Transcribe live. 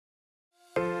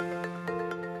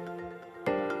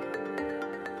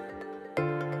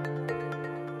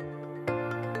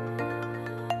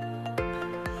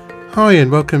Hi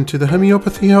and welcome to the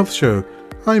Homeopathy Health Show.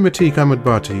 I'm Atiq Ahmed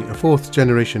Bhatti, a fourth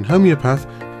generation homeopath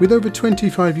with over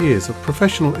 25 years of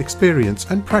professional experience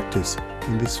and practice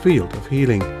in this field of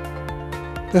healing.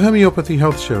 The Homeopathy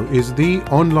Health Show is the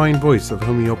online voice of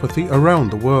homeopathy around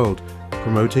the world,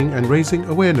 promoting and raising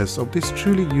awareness of this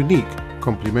truly unique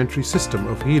complementary system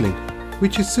of healing,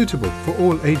 which is suitable for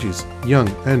all ages, young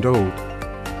and old.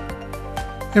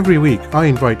 Every week I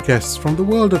invite guests from the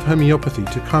world of homeopathy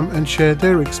to come and share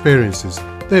their experiences,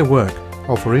 their work,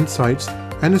 offer insights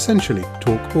and essentially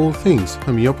talk all things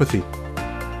homeopathy.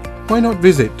 Why not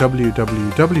visit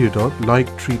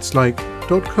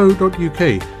www.liketreatslike.co.uk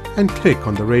and click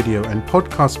on the radio and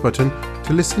podcast button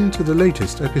to listen to the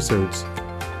latest episodes.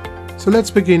 So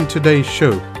let's begin today's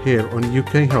show here on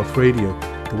UK Health Radio,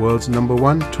 the world's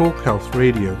 #1 talk health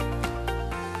radio.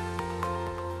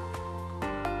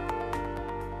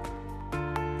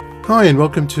 Hi and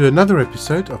welcome to another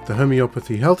episode of the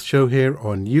Homeopathy Health Show here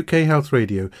on UK Health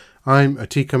Radio. I'm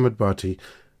Atiq Ahmed Bhatti.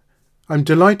 I'm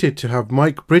delighted to have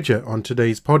Mike Bridger on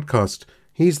today's podcast.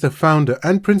 He's the founder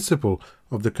and principal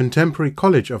of the Contemporary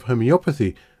College of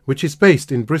Homeopathy, which is based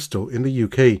in Bristol in the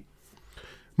UK.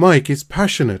 Mike is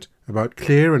passionate about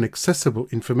clear and accessible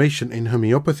information in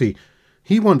homeopathy.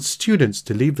 He wants students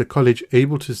to leave the college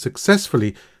able to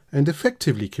successfully and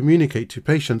effectively communicate to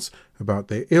patients about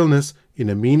their illness in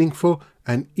a meaningful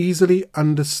and easily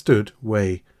understood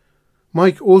way.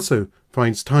 Mike also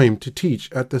finds time to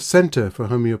teach at the Centre for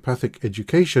Homeopathic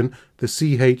Education, the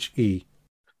CHE.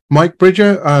 Mike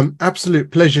Bridger,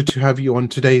 absolute pleasure to have you on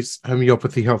today's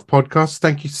Homeopathy Health podcast.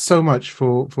 Thank you so much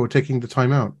for taking the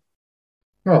time out.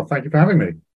 Well, thank you for having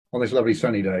me on this lovely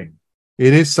sunny day.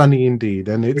 It is sunny indeed,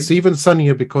 and it's even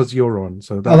sunnier because you're on.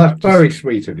 So that's very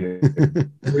sweet of you.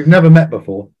 We've never met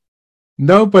before.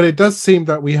 No, but it does seem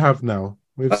that we have now.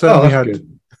 We've certainly had.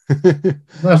 Good.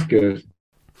 That's good.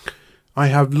 I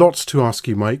have lots to ask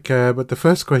you, Mike, but the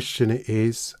first question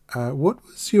is, what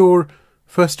was your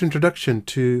first introduction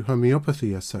to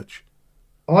homeopathy as such?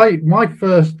 My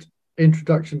first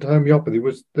introduction to homeopathy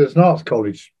was, there's an arts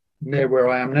college near where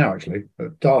I am now, actually,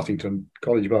 at Dartington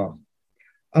College of Art.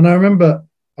 And I remember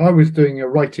I was doing a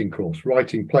writing course,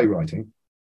 playwriting.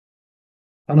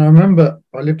 And I remember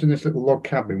I lived in this little log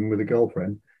cabin with a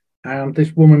girlfriend, and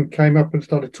this woman came up and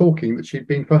started talking that she'd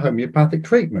been for homeopathic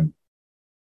treatment.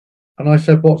 And I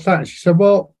said, "What's that?" And she said,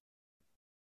 "Well,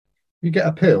 you get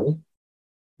a pill."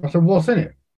 I said, "What's in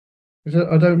it?" She said,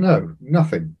 "I don't know,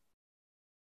 nothing."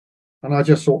 And I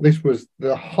just thought this was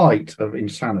the height of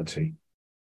insanity.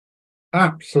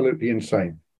 Absolutely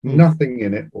insane. Nothing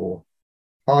in it, or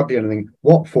hardly anything.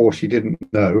 What for, she didn't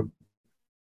know.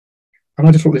 And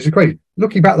I just thought, this is great.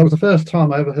 Looking back, that was the first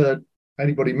time I ever heard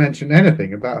anybody mention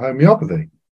anything about homeopathy.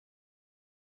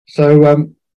 So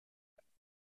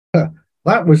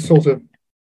that was sort of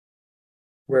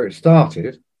where it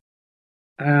started.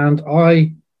 And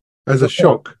I... As a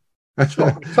shock.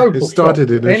 Total it started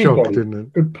shock. in a shock, didn't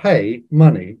it? Could pay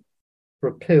money for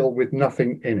a pill with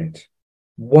nothing in it.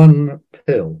 One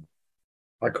pill.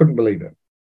 I couldn't believe it.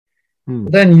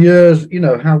 But then years, you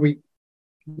know, how we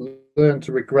learn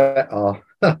to regret our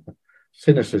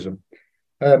cynicism.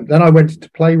 Then I went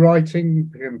into playwriting,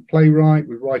 became a playwright,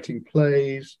 was writing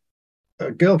plays.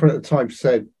 A girlfriend at the time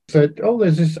said, "Oh,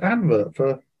 there's this advert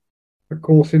for a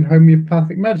course in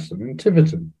homeopathic medicine in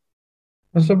Tiverton."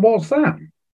 I said, "What's that?"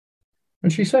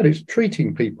 And she said, "It's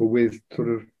treating people with sort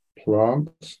of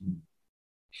plants, and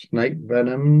snake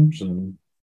venoms," and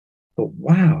I thought,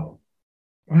 wow,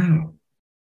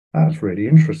 that's really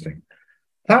interesting.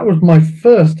 That was my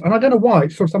first, and I don't know why,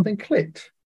 sort of something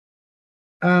clicked.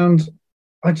 And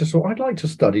I just thought, I'd like to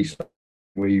study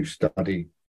where you study.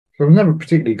 So I was never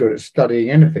particularly good at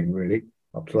studying anything, really,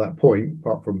 up to that point,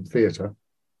 apart from theatre.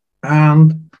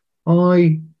 And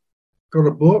I got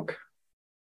a book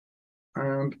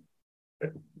and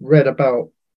read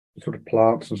about sort of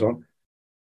plants and so on.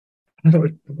 And I thought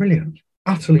it was brilliant,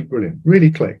 utterly brilliant, really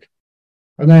clicked.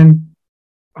 And then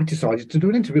I decided to do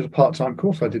an interview. It was a part-time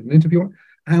course. I did an interview on,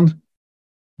 and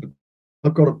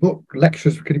I've got a book,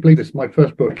 lectures. Can you believe this? My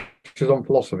first book, which is on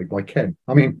philosophy by Ken.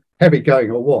 I mean, heavy going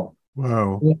or what?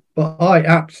 Wow. But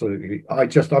I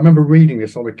remember reading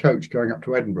this on a coach going up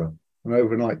to Edinburgh, an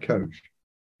overnight coach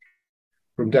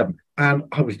from Devon. And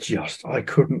I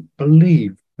couldn't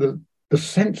believe the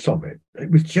sense of it.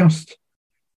 It was just,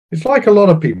 it's like a lot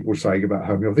of people were saying about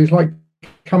homeopathy. It's like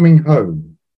coming home.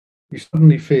 You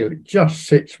suddenly feel it just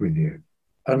sits with you.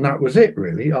 And that was it,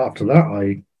 really. After that,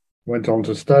 I went on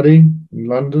to study in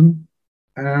London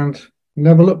and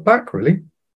never looked back, really.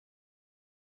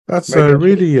 That's a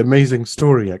really amazing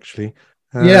story, actually.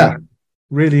 Yeah.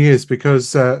 really is,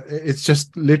 because it's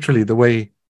just literally the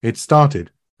way it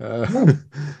started. Yeah,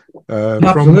 From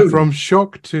absolutely.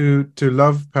 shock to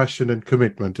love, passion, and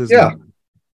commitment, isn't Yeah. it?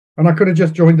 And I could have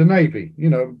just joined the Navy,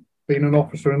 being an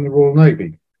officer in the Royal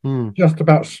Navy. Hmm. Just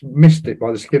about missed it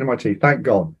by the skin of my teeth. Thank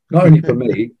God. Not only for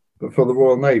me, but for the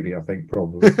Royal Navy, I think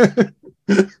probably.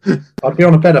 I'd be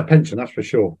on a better pension, that's for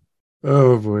sure.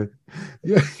 Oh boy.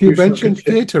 Yeah, you Do some good mentioned shit.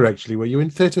 theatre actually. Were you in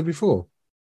theatre before?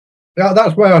 Yeah,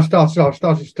 that's where I started. I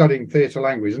started studying theatre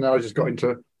language, and then I just got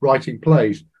into writing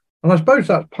plays. And I suppose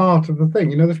that's part of the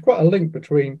thing. There's quite a link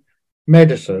between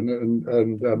medicine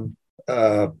and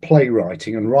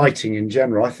playwriting and writing in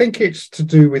general. I think it's to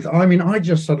do with. I mean, I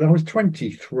was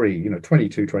 23,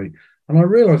 22, 20, and I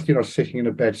realised, sitting in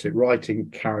a bedsit writing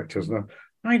characters, and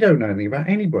I don't know anything about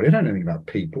anybody. I don't know anything about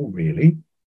people really.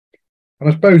 And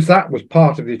I suppose that was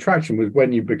part of the attraction. Was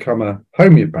when you become a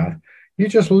homeopath, you're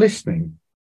just listening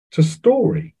to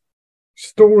story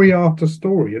after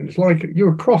story. And it's like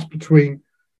you're a cross between,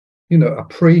 a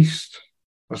priest,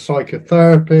 a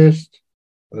psychotherapist,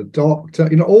 a doctor,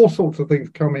 all sorts of things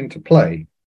come into play.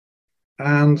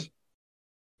 And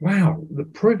wow, the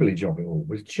privilege of it all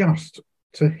was just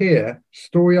to hear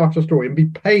story after story and be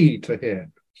paid to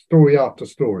hear story after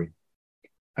story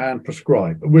and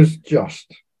prescribe. It was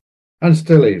just, and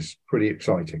still is, pretty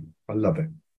exciting. I love it.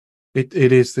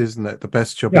 It is, isn't it? The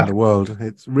best job in Yeah, the world. It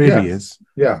yeah, really is.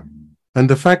 yeah, And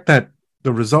the fact that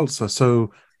the results are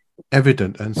so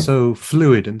evident and so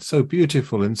fluid and so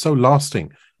beautiful and so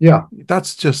lasting, yeah,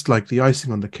 that's just like the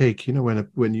icing on the cake.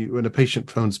 When a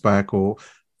patient phones back or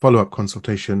follow-up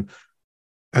consultation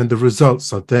and the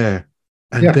results are there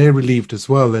and yeah, they're relieved as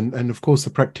well. And of course the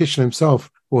practitioner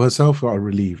himself or herself are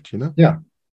relieved. yeah,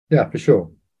 yeah, for sure.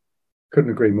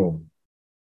 Couldn't agree more.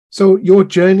 So your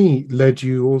journey led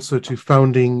you also to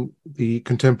founding the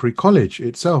Contemporary College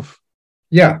itself.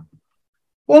 Yeah.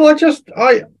 Well,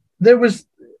 there was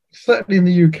certainly in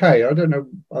the UK, I don't know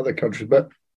other countries, but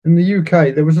in the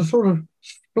UK, there was a sort of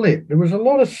split. There was a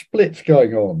lot of splits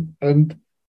going on and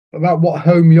about what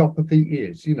homeopathy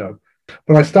is.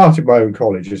 But I started my own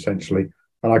college essentially,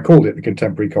 and I called it the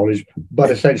Contemporary College,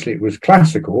 but essentially it was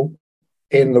classical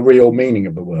in the real meaning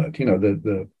of the word,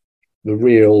 the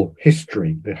real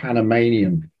history, the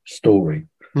Hahnemannian story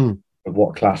Hmm. of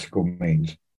what classical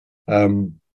means.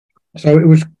 Um, so it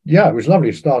was lovely.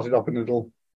 It started off in a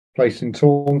little place in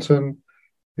Taunton.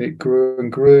 It grew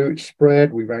and grew, it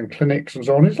spread. We ran clinics and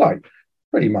so on. It's like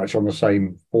pretty much on the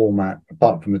same format,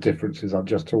 apart from the differences I'm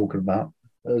just talking about,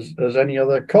 as any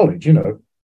other college.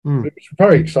 Hmm. It was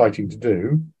very exciting to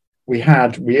do. We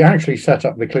actually set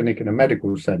up the clinic in a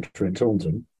medical centre in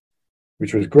Taunton,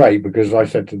 which was great because I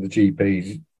said to the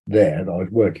GPs there that I was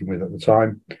working with at the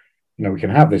time, we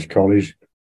can have this college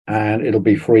and it'll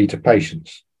be free to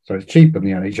patients. So it's cheaper than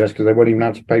the NHS because they won't even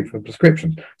have to pay for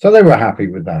prescriptions. So they were happy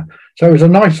with that. So it was a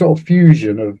nice sort of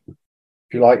fusion of,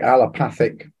 if you like,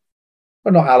 allopathic,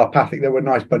 well, not allopathic, they were a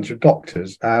nice bunch of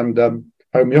doctors and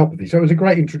homeopathy. So it was a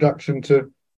great introduction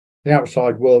to the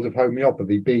outside world of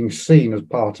homeopathy being seen as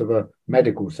part of a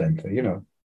medical centre.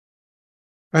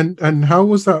 And how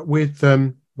was that with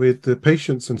the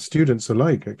patients and students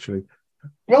alike, actually?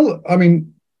 Well, I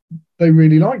mean, they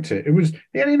really liked it. It was,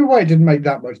 in a way, it didn't make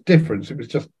that much difference. It was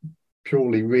just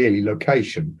purely, really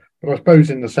location. But I suppose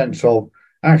in the sense of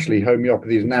actually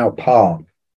homeopathy is now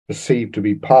perceived to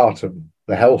be part of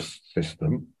the health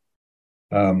system,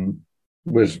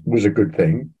 was a good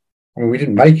thing. I mean, we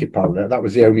didn't make it part of that. That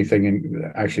was the only thing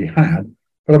it actually had.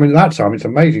 But I mean, at that time, it's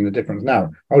amazing the difference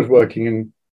now. I was working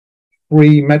in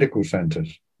 3 medical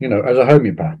centres, as a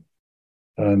homeopath.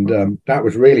 And that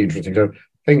was really interesting. So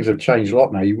things have changed a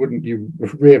lot now. You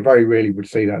very rarely would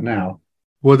see that now.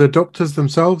 Were the doctors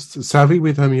themselves savvy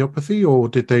with homeopathy, or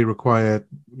did they require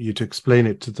you to explain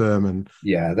it to them? And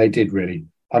Yeah, they did really.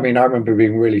 I mean, I remember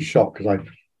being really shocked because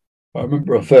I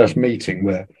remember a first meeting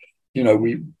where,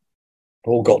 we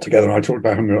all got together and I talked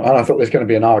about homeopathy, and I thought there's going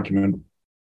to be an argument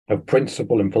of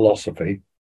principle and philosophy.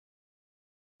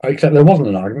 Except there wasn't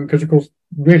an argument because, of course,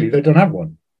 really, they don't have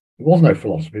one. There was no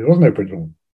philosophy. There was no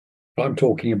principle. I'm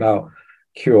talking about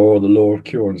cure or the law of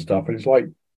cure and stuff. And it's like,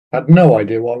 I had no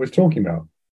idea what I was talking about.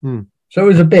 hmm. So it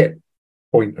was a bit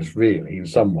pointless, really, in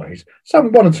some ways.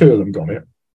 One or two of them got it.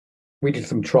 We did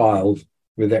some trials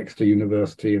with Exeter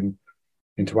University and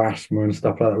into asthma and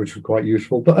stuff like that, which was quite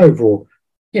useful. But overall,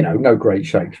 no great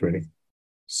shakes, really.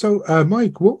 So,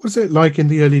 Mike, what was it like in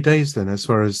the early days then, as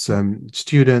far as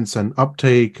students and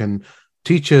uptake and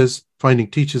teachers,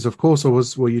 finding teachers, of course, or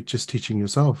were you just teaching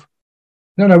yourself?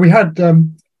 No, we had,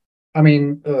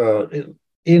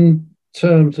 in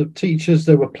terms of teachers,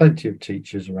 there were plenty of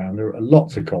teachers around. There were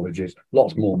lots of colleges,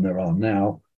 lots more than there are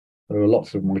now. There were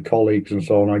lots of my colleagues and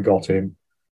so on. I got in.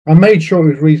 I made sure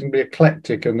it was reasonably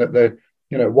eclectic and that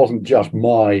it wasn't just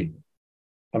the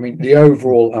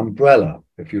overall umbrella,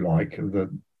 if you like, the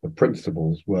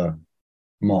principles were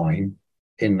mine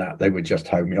in that they were just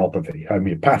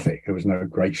homeopathic. There was no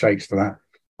great shakes to that.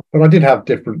 But I did have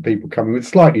different people coming with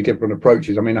slightly different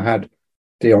approaches. I mean, I had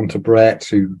Dion Tabret,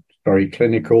 who's very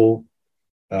clinical,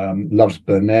 loves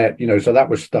Burnett, so that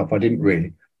was stuff I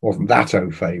wasn't that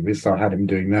au fait, so I had him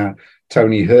doing that.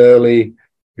 Tony Hurley,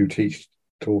 who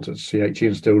taught at CHE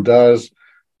and still does,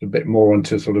 a bit more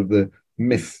onto sort of the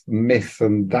myth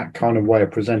and that kind of way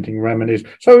of presenting remedies.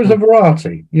 So it was a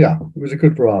variety. Yeah, it was a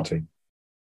good variety.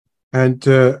 And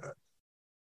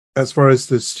as far as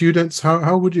the students,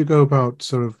 how would you go about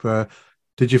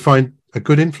did you find a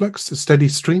good influx, a steady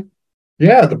stream?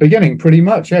 Yeah, at the beginning, pretty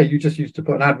much. Yeah, you just used to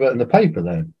put an advert in the paper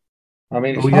then. I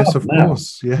mean, it's yes, of now.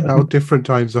 course. Yeah, how different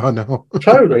times are now.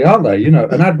 Totally, aren't they? An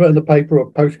advert in the paper or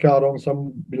a postcard on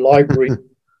some library.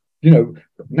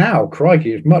 Now,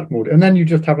 crikey, it's much more. And then you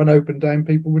just have an open day and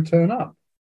people would turn up.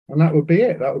 And that would be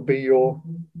it. That would be your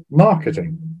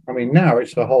marketing. I mean, now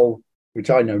it's a whole, which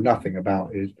I know nothing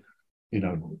about, is,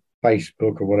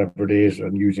 Facebook or whatever it is,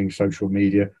 and using social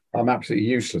media. I'm absolutely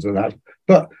useless at that.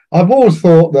 But I've always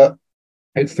thought that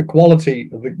it's the quality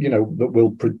of that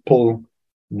will pull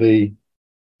the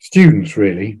students,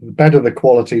 really. The better the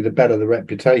quality, the better the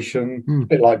reputation. A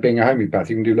bit like being a homeopath.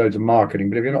 You can do loads of marketing,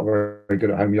 but if you're not very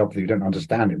good at homeopathy, you don't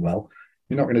understand it well,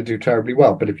 you're not going to do terribly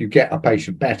well. But if you get a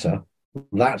patient better,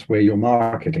 that's where your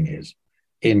marketing is,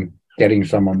 in getting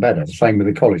someone better. The same with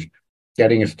the college.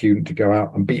 Getting a student to go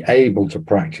out and be able to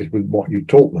practice with what you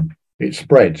taught them. It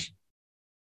spreads.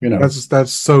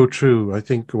 That's so true. I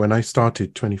think when I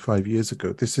started 25 years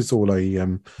ago, this is all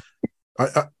I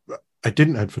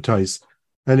didn't advertise.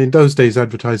 And in those days,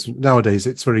 nowadays,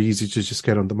 it's very easy to just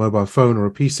get on the mobile phone or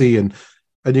a PC and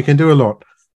you can do a lot.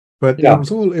 But it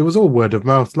was all word of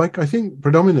mouth, like I think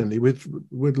predominantly with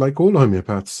like all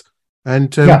homeopaths.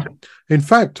 And in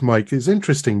fact, Mike, it's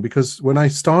interesting because when I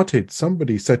started,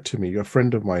 somebody said to me, a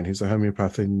friend of mine who's a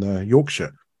homeopath in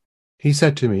Yorkshire, he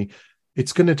said to me,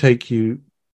 it's going to take you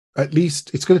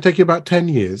about 10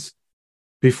 years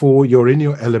before you're in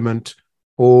your element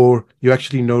or you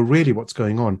actually know really what's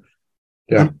going on.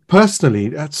 Yeah. And personally,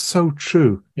 that's so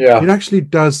true. Yeah. It actually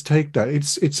does take that.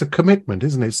 It's a commitment,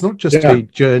 isn't it? It's not just a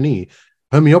journey.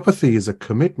 Homeopathy is a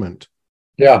commitment.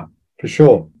 Yeah, for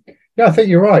sure. Yeah, I think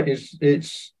you're right.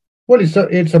 It's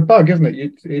a bug, isn't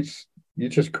it? You're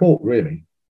just caught, really.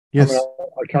 Yes.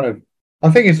 I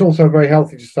think it's also very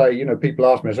healthy to say, people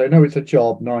ask me, I say, no, it's a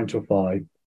job, 9 to 5.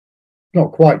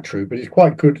 Not quite true, but it's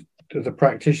quite good as a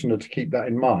practitioner to keep that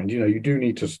in mind. You do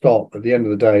need to stop at the end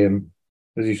of the day and,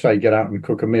 as you say, get out and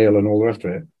cook a meal and all the rest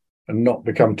of it and not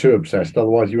become too obsessed.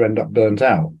 Otherwise you end up burnt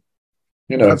out.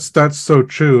 That's so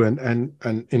true. And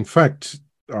in fact,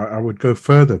 I would go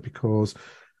further because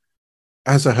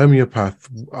as a homeopath,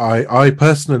 I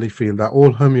personally feel that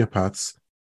all homeopaths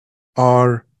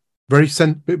are very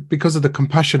because of the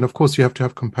compassion. Of course, you have to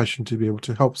have compassion to be able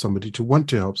to help somebody, to want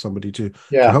to help somebody, to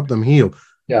help them heal.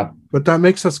 Yeah. But that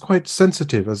makes us quite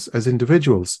sensitive as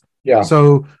individuals. Yeah.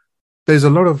 So there's a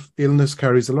lot of illness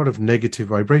carries a lot of negative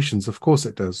vibrations. Of course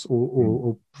it does,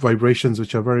 or vibrations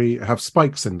which are have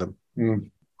spikes in them.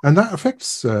 And that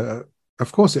affects,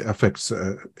 of course it affects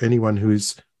anyone who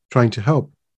is trying to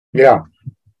help. Yeah.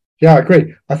 Yeah, I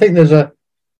agree. I think there's a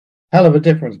hell of a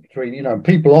difference between,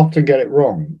 people often get it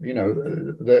wrong,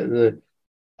 the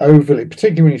overly,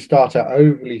 particularly when you start out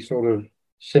overly sort of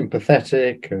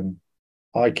sympathetic and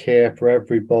I care for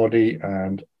everybody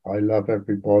and I love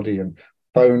everybody and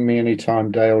phone me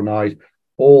anytime, day or night,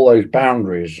 all those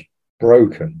boundaries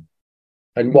broken.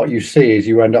 And what you see is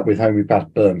you end up with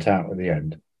homeopaths burnt out at the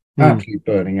end, absolutely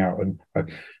burning out. And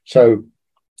so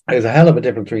there's a hell of a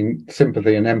difference between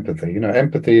sympathy and empathy.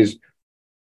 Empathy is,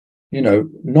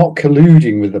 not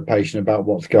colluding with the patient about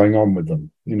what's going on with them,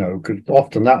 because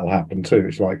often that'll happen too.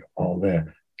 It's like, oh,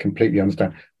 they're completely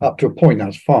understand. Up to a point,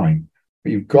 that's fine.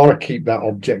 But you've got to keep that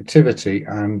objectivity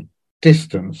and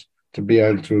distance to be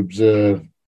able to observe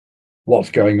what's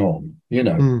going on.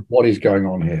 What is going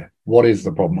on here? What is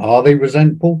the problem? Are they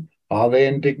resentful? Are they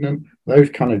indignant? Those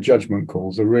kind of judgment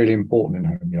calls are really important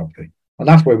in homeopathy. And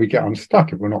that's where we get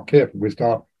unstuck if we're not careful. We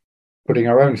start putting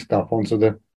our own stuff onto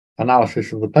the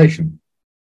analysis of the patient.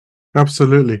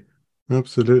 Absolutely.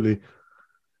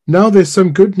 Now there's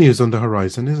some good news on the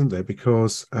horizon, isn't there?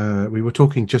 Because we were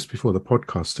talking just before the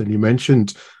podcast and you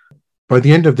mentioned by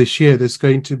the end of this year, there's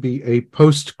going to be a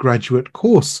postgraduate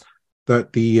course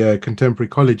that the Contemporary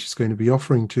College is going to be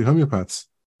offering to homeopaths.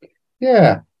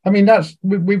 Yeah, I mean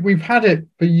we've had it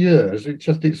for years. It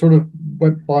sort of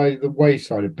went by the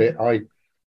wayside a bit.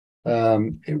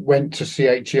 It went to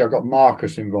CHE. I got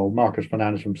Marcus involved, Marcus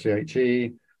Fernandez from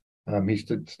CHE. He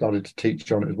started to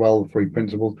teach on it as well, the three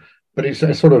principles. But it's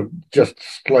sort of just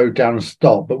slowed down and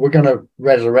stopped. But we're going to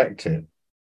resurrect it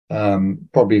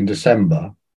probably in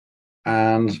December.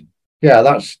 And yeah,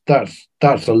 that's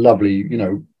a lovely,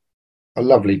 a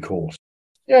lovely course.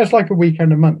 Yeah, it's like a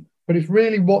weekend a month, but it's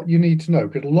really what you need to know,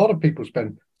 because a lot of people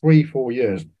spend 3-4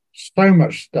 years, so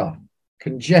much stuff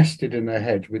congested in their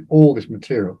heads with all this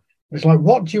material. It's like,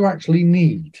 what do you actually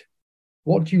need?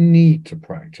 What do you need to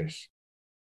practice?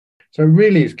 So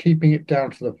really is keeping it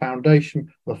down to the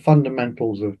foundation, the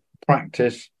fundamentals of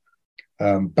practice,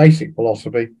 basic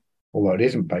philosophy, although it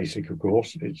isn't basic, of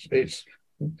course. It's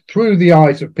through the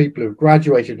eyes of people who've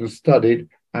graduated and studied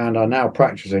and are now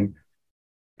practicing.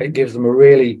 It gives them a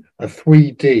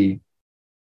 3D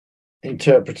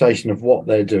interpretation of what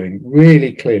they're doing,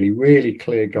 really clearly, really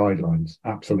clear guidelines.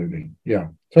 Absolutely. Yeah.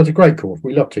 So it's a great course.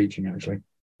 We love teaching, actually.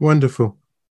 Wonderful.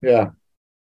 Yeah.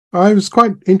 I was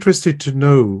quite interested to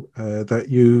know that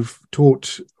you've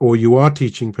taught, or you are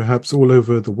teaching perhaps all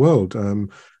over the world,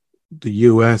 the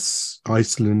US,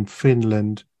 Iceland,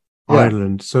 Finland,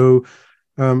 Ireland. So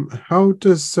how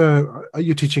does, are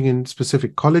you teaching in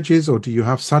specific colleges, or do you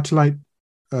have satellite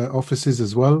offices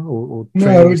as well, or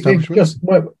training establishments? It's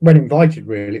just when invited,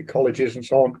 really, at colleges and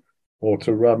so on, or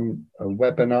to run a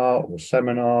webinar or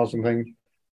seminars and things.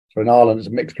 So in Ireland, it's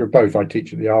a mixture of both. I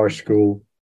teach at the Irish School,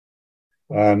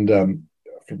 and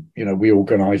we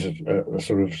organise a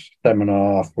sort of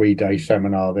seminar, 3-day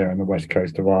seminar there on the west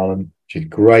coast of Ireland, which is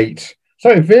great. So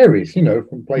it varies,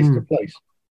 from place to place.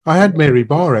 I had Mary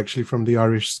Barr actually from the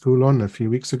Irish School on a few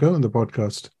weeks ago on the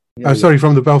podcast. Yeah. Sorry,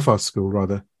 from the Belfast School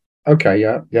rather. Okay,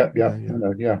 yeah.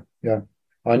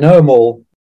 I know them all.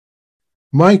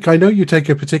 Mike, I know you take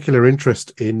a particular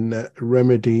interest in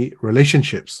remedy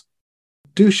relationships.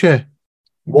 Do share.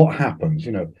 What happens,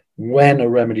 when a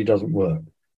remedy doesn't work,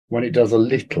 when it does a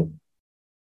little,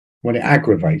 when it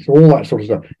aggravates, all that sort of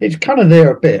stuff. It's kind of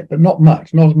there a bit, but not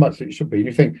much, not as much as it should be. And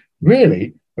you think,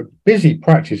 really, a busy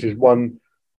practice is one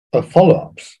of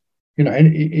follow-ups. And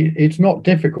it's not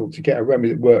difficult to get a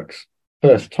remedy that works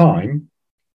first time,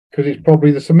 because it's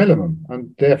probably the simillimum,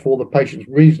 and therefore the patient's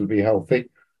reasonably healthy,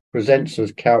 presents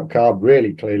as calc-carb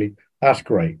really clearly. That's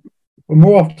great. But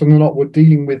more often than not, we're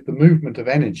dealing with the movement of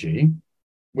energy,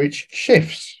 which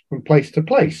shifts from place to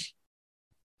place.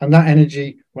 And that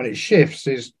energy, when it shifts,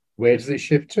 is where does it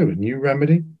shift to? A new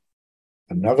remedy?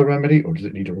 Another remedy? Or does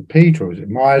it need a repeat? Or is it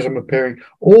miasm appearing?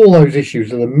 All those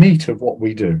issues are the meat of what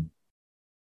we do.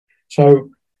 So,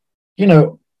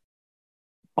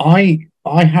 I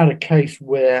had a case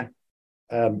where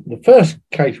the first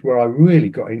case where I really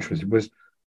got interested was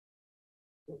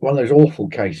one of those awful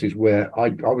cases where I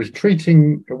was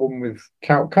treating a woman with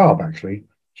calc-carb, actually.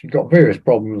 She'd got various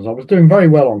problems. I was doing very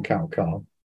well on calc-carb.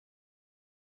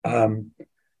 And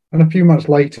a few months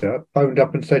later, phoned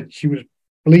up and said she was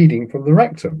bleeding from the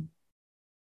rectum.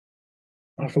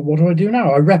 I thought, what do I do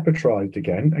now? I repertorized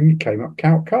again, and it came up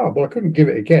calc-carb. Well, I couldn't give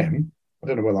it again. I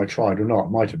don't know whether I tried or not. I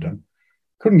might have done.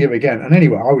 Couldn't give it again. And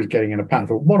anyway, I was getting in a panic. I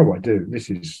thought, what do I do? This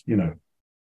is, the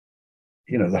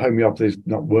homeopathy is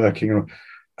not working.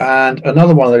 And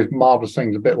another one of those marvelous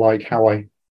things, a bit like how I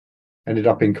ended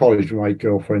up in college with my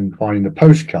girlfriend finding the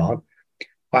postcard.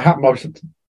 I was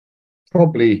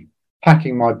probably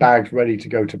packing my bags ready to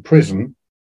go to prison,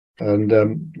 and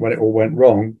when it all went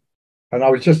wrong, and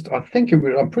I'm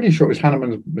pretty sure it was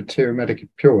Hahnemann's Materia Medica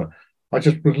Pura. I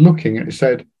just was looking and it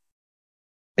said,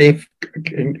 if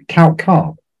in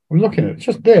calc-carb, I'm looking at it,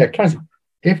 just there,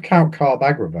 if calc-carb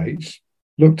aggravates,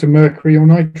 look to mercury or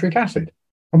nitric acid.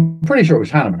 I'm pretty sure it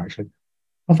was Hahnemann, actually.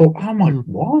 I thought, oh my,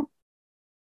 what?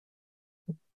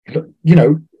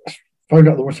 Phoned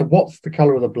up the one, said, what's the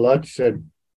colour of the blood? She said,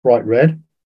 bright red.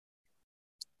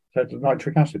 Said,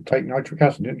 nitric acid, take nitric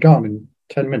acid. It's gone in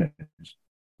 10 minutes.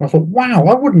 I thought, wow,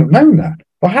 I wouldn't have known that.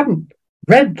 If I hadn't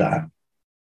read that,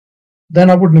 then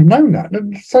I wouldn't have known that.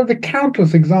 So the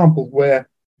countless examples where,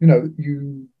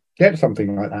 you get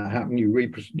something like that happen,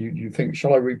 you think,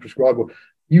 shall I re-prescribe? Or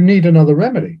you need another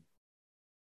remedy.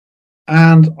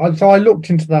 And so I looked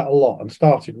into that a lot and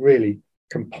started really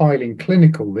compiling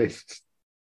clinical lists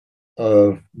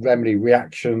of remedy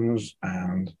reactions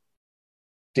and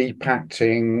deep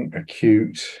acting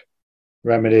acute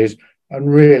remedies,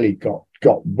 and really got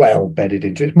well bedded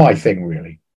into it. It's my thing,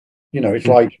 really. It's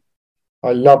like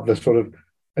I love the sort of,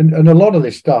 and a lot of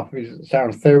this stuff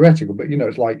sounds theoretical, but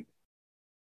it's like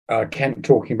Kent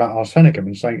talking about arsenicum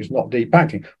and saying it's not deep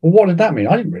acting. Well, what did that mean?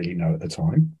 I didn't really know at the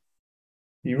time.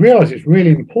 You realize it's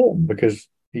really important because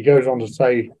he goes on to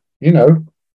say, you know,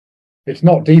 it's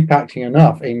not deep acting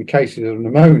enough in cases of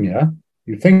pneumonia.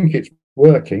 You think it's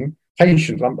working.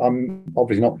 Patients, I'm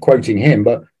obviously not quoting him,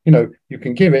 but you know, you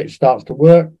can give it, starts to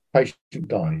work, patient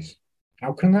dies.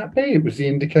 How can that be? It was the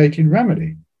indicated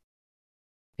remedy.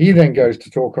 He then goes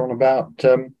to talk on about,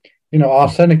 you know,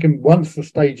 arsenicum, once the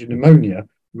stage of pneumonia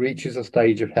reaches a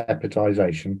stage of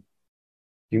hepatization,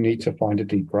 you need to find a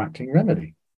deeper acting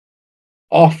remedy.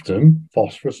 Often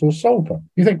phosphorus or sulfur.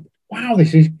 You think, wow,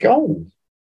 this is gold.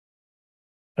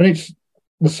 And it's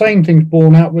the same thing's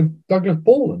borne out with Douglas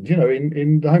Borland, you know,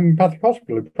 in the homeopathic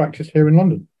hospital who practiced here in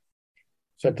London.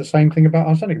 Said the same thing about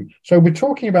arsenicum. So we're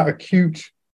talking about acute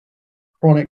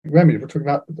chronic remedies. We're talking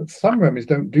about that some remedies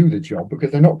don't do the job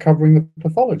because they're not covering the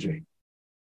pathology.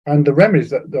 And the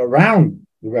remedies that are around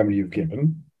the remedy you've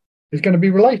given is going to be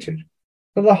related.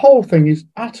 So the whole thing is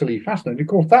utterly fascinating. Of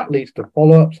course, that leads to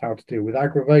follow-ups, how to deal with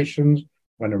aggravations,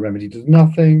 when a remedy does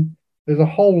nothing. There's a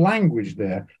whole language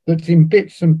there that's in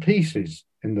bits and pieces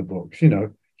in the books. You know,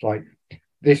 it's like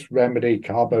this remedy,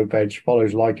 carbo-veg,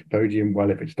 follows lycopodium well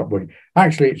if it's not working.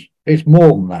 Actually, it's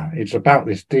more than that. It's about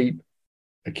this deep,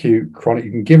 acute, chronic.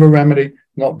 You can give a remedy,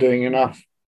 not doing enough.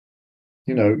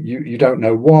 You know, you don't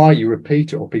know why, you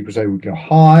repeat it, or people say we go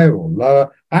higher or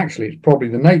lower. Actually, it's probably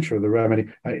the nature of the remedy,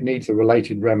 and it needs a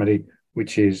related remedy,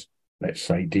 which is, let's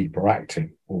say, deeper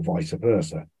acting, or vice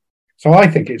versa. So I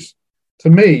think to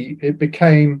me, it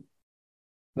became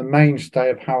the mainstay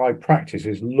of how I practice,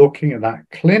 is looking at that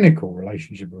clinical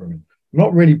relationship with remedy. I'm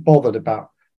not really bothered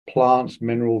about plants,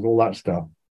 minerals, all that stuff.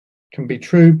 It can be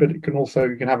true, but it can also,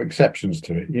 you can have exceptions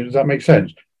to it. You know, does that make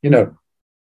sense? You know,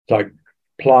 like,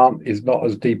 plant is not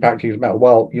as deep acting as metal.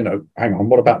 Well, you know, hang on,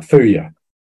 what about thuya?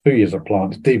 Thuya is a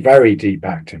plant, it's very deep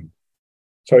acting.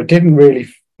 So I didn't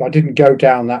go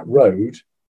down that road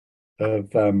of,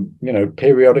 you know,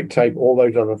 periodic tape, all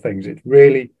those other things. It's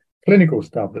really clinical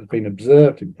stuff that's been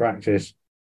observed in practice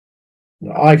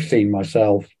that I've seen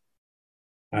myself,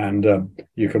 and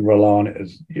you can rely on it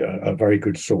as, you know, a very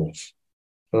good source.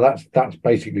 So that's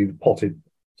basically the potted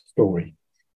story.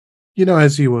 You know,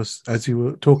 as you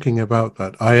were talking about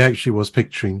that, I actually was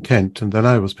picturing Kent, and then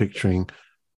I was picturing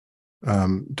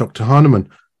Dr. Hahnemann.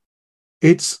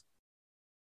 It's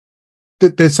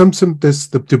there's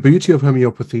the beauty of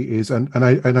homeopathy is, and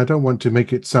I don't want to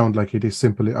make it sound like it is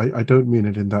simple. I don't mean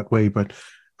it in that way, but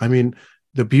I mean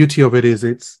the beauty of it is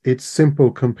it's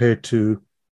simple compared to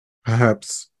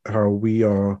perhaps how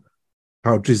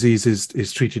disease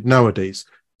is treated nowadays.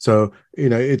 So, you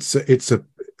know, it's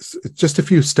just a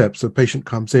few steps. A patient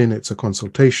comes in, it's a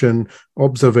consultation,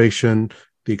 observation,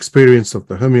 the experience of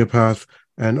the homeopath,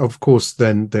 and of course,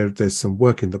 then there's some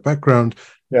work in the background,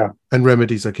 and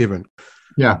remedies are given.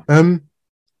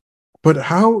 But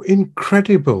how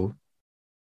incredible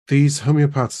these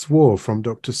homeopaths were from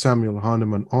Dr. Samuel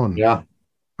Hahnemann on. Yeah.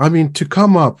 I mean, to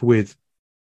come up with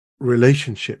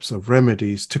relationships of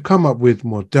remedies, to come up with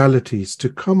modalities, to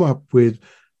come up with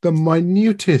the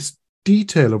minutest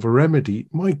detail of a remedy,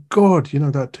 my God, you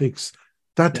know, that takes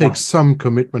some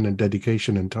commitment and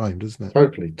dedication and time, doesn't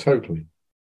it? Totally.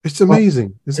 It's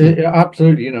amazing, isn't it?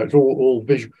 Absolutely. You know, it's all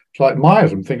visual. It's like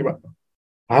Myers. I'm thinking about,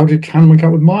 how did Kahneman come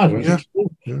up with Myers?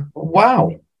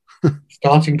 Wow.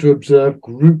 Starting to observe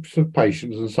groups of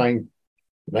patients and saying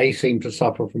they seem to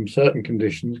suffer from certain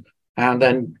conditions, and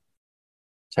then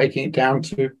taking it down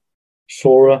to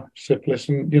SORA, syphilis,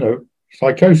 and, you know,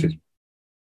 psychosis.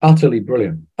 Utterly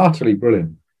brilliant.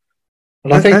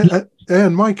 And I think,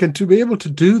 and Mike, and to be able to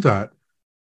do that,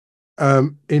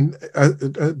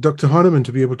 Dr. Hahnemann,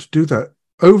 to be able to do that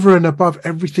over and above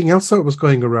everything else that was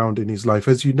going around in his life,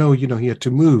 as you know, he had to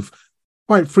move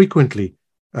quite frequently,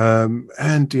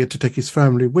 and he had to take his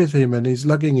family with him, and he's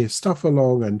lugging his stuff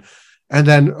along, and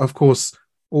then of course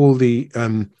all the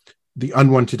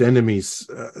unwanted enemies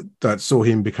that saw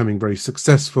him becoming very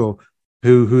successful,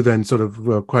 who then sort of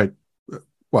were quite,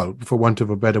 well, for want of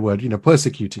a better word, you know,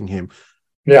 persecuting him.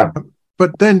 Yeah.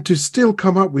 But then to still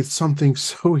come up with something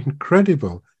so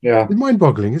incredible, it's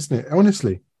mind-boggling, isn't it?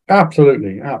 Honestly.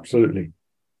 Absolutely.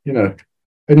 You know,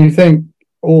 and you think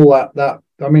all that.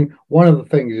 I mean, one of the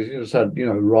things is, you said, you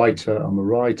know, writer. I'm a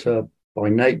writer by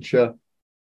nature,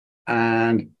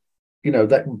 and you know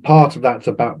that part of that's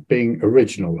about being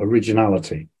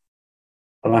originality.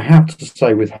 And I have to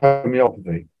say, with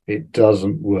homeopathy, it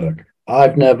doesn't work.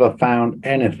 I've never found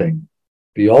anything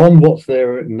beyond what's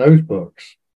there in those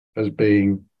books as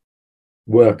being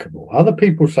workable. Other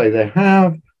people say they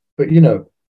have, but you know,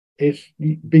 it's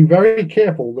be very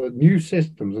careful that new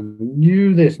systems and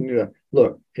new this, new that.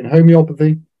 Look, in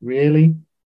homeopathy, really,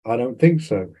 I don't think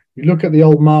so. You look at the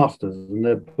old masters and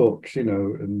their books,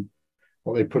 and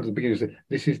what they put at the beginning. Say,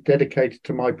 this is dedicated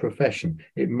to my profession.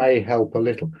 It may help a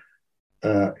little.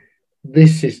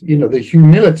 This is, the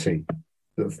humility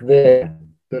that's there,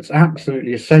 that's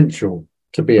absolutely essential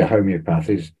to be a homeopath,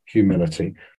 is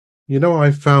humility.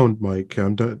 I found, Mike,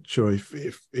 I'm not sure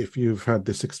if you've had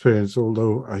this experience,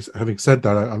 although having said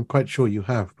that, I'm quite sure you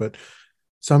have, but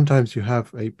sometimes you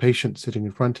have a patient sitting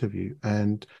in front of you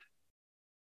and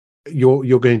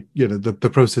you're going, the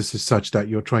process is such that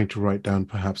you're trying to write down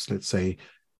perhaps, let's say,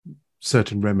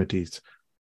 certain remedies.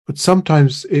 But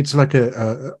sometimes it's like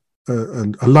a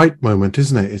light moment,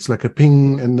 isn't it? It's like a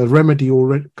ping and the remedy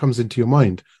already comes into your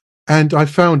mind. And I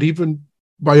found even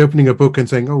by opening a book and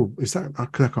saying, oh,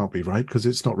 that can't be right because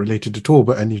it's not related at all.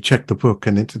 And you check the book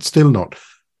and it's still not.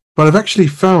 But I've actually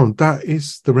found that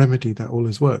is the remedy that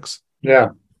always works. Yeah.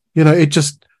 It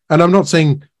just, and I'm not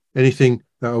saying anything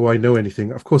that, I know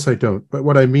anything. Of course I don't. But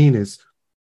what I mean is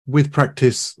with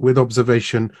practice, with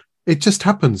observation, it just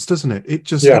happens, doesn't it? It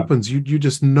just happens. You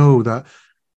just know that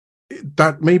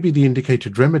may be the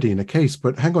indicated remedy in a case,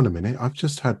 but hang on a minute, I've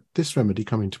just had this remedy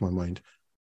come into my mind.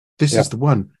 This is the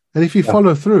one. And if you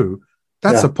follow through,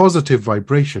 that's a positive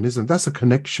vibration, isn't it? That's a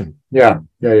connection. Yeah.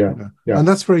 And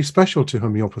that's very special to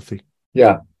homeopathy.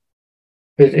 Yeah.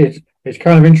 It's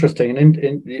kind of interesting, and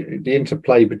in the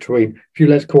interplay between,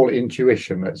 let's call it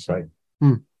intuition, let's say.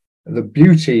 The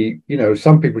beauty,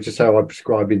 some people just say, I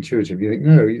prescribe intuitive. You think,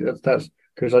 no, that's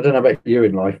because I don't know about you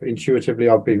in life. Intuitively,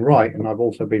 I've been right and I've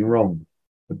also been wrong.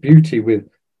 The beauty with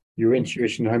your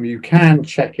intuition home, you can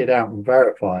check it out and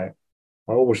verify it.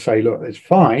 I always say, look, it's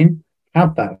fine,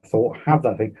 have that thought, have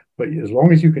that thing, but as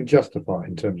long as you can justify it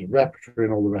in terms of repertory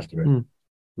and all the rest of it,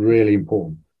 really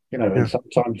important. And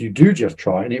sometimes you do just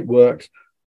try and it works.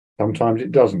 Sometimes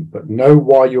it doesn't, but know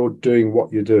why you're doing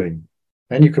what you're doing.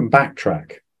 Then you can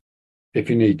backtrack if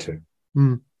you need to.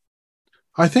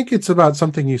 I think it's about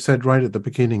something you said right at the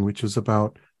beginning, which was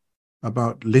about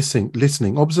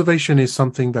listening. Observation is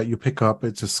something that you pick up.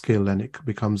 It's a skill and it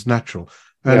becomes natural.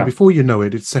 And before you know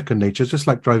it, it's second nature, just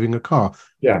like driving a car.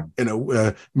 Yeah.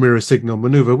 Mirror signal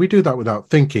maneuver. We do that without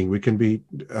thinking. We can be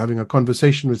having a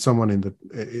conversation with someone in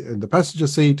the passenger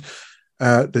seat.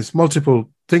 There's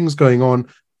multiple things going on,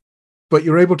 but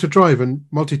you're able to drive and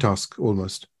multitask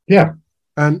almost. Yeah.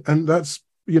 And that's,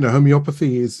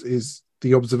 homeopathy is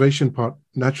the observation part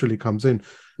naturally comes in.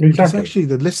 Exactly. It's actually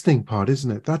the listening part,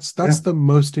 isn't it? That's the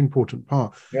most important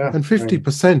part. Yeah. And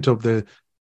 50%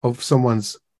 of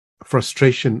someone's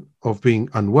frustration of being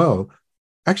unwell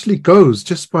actually goes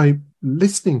just by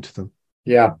listening to them.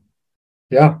 Yeah.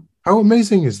 How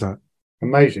amazing is that?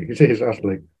 Amazing. It is,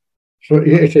 utterly. So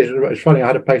it is. It's funny. I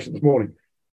had a patient this morning,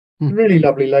 a really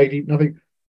lovely lady. Nothing.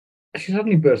 She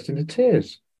suddenly burst into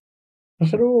tears. I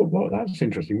said, "Oh, well, that's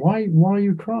interesting. Why are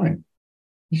you crying?"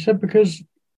 He said, "Because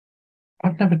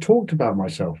I've never talked about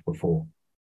myself before."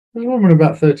 There's a woman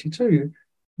about 32,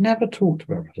 never talked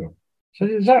about herself. So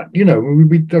is that, when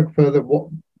we dug further,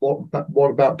 what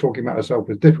about talking about herself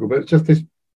is difficult, but it's just this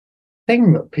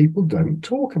thing that people don't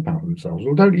talk about themselves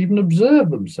or don't even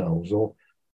observe themselves,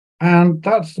 and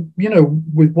that's,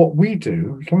 with what we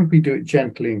do, as long as we do it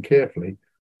gently and carefully,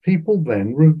 people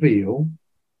then reveal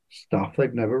stuff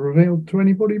they've never revealed to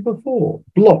anybody before,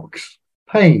 blocks,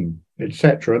 pain,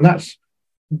 etc. And that's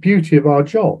the beauty of our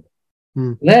job.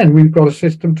 Then we've got a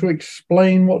system to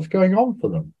explain what's going on for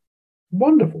them.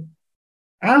 Wonderful.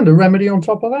 And a remedy on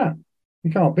top of that.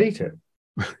 You can't beat it.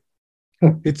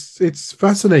 It's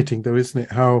fascinating though, isn't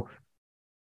it?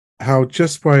 How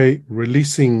just by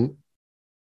releasing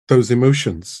those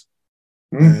emotions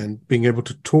and being able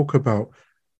to talk about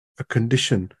a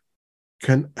condition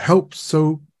can help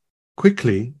so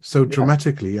quickly, so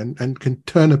dramatically, and can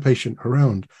turn a patient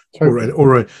around. Totally.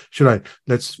 Or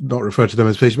let's not refer to them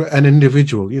as patient, but an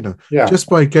individual, just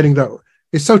by getting that.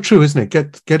 It's so true, isn't it?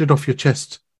 Get it off your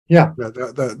chest. Yeah.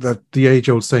 The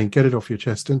age-old saying, get it off your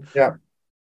chest.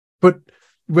 But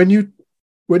when you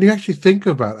actually think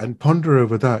about and ponder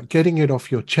over that, getting it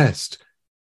off your chest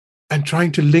and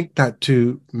trying to link that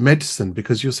to medicine,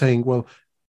 because you're saying, well,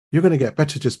 you're going to get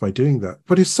better just by doing that.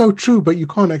 But it's so true, but you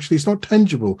can't actually, it's not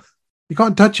tangible. You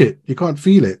can't touch it. You can't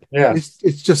feel it. Yeah.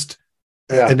 It's just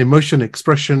an emotion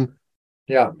expression.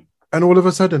 Yeah. And all of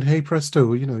a sudden, hey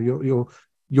presto,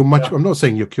 you're much, I'm not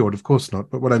saying you're cured, of course not.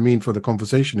 But what I mean for the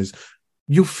conversation is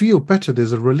you feel better.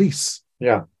 There's a release.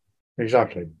 Yeah,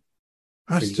 exactly.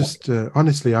 That's just,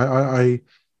 honestly, I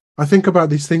think about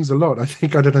these things a lot. I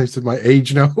think, I don't know if it's my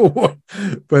age now or what,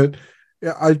 but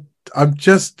I'm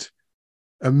just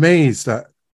amazed that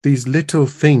these little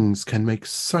things can make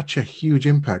such a huge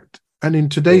impact. And in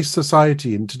today's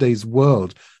society, in today's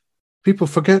world, people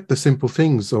forget the simple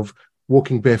things of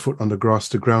walking barefoot on the grass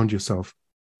to ground yourself.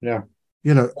 Yeah.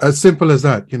 As simple as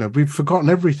that. We've forgotten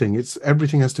everything.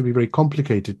 Everything has to be very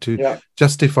complicated to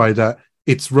justify that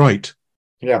it's right.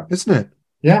 Yeah. Isn't it?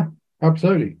 Yeah,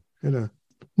 absolutely.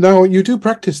 Now you do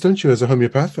practice, don't you, as a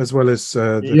homeopath, as well as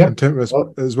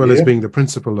as well as being the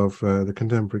principal of the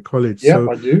Contemporary College? Yeah,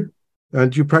 I do.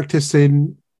 And you practice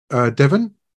in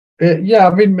Devon? Yeah,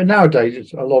 I mean, nowadays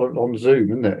it's a lot on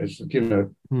Zoom, isn't it? It's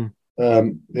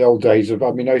the old days of.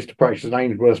 I mean, I used to practice at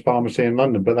Ainsworth Pharmacy in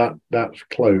London, but that's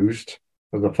closed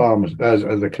as a pharmacy, as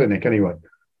a clinic anyway.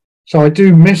 So I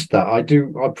do miss that. I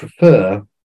prefer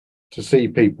to see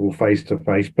people face to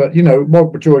face, but during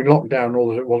lockdown,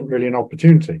 all it wasn't really an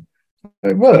opportunity.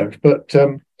 It worked, but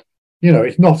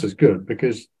it's not as good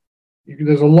because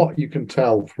there's a lot you can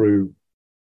tell through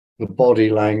the body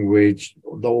language,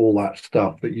 all that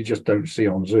stuff that you just don't see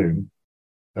on Zoom.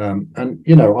 And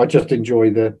I just enjoy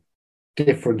the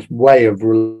different way of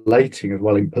relating as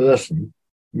well in person.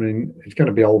 I mean, it's going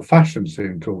to be old-fashioned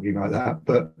soon talking like that,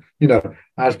 but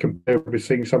as compared with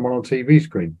seeing someone on TV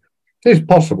screen, it is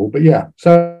possible. But yeah,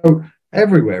 so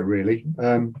everywhere really,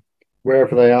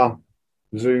 wherever they are,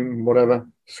 Zoom, whatever,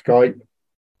 Skype.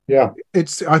 Yeah,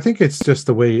 I think it's just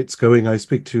the way it's going. I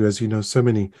speak to, as you know, so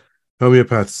many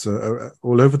homeopaths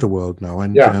all over the world now,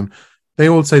 and they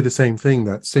all say the same thing,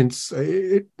 that since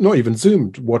not even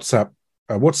Zoom,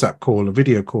 WhatsApp call, a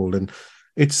video call, and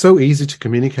it's so easy to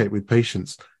communicate with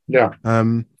patients. Yeah.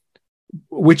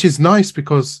 Which is nice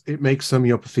because it makes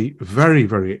homeopathy very,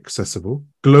 very accessible,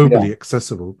 globally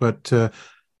accessible. But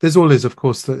there's always, of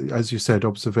course, as you said,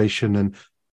 observation, and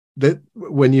that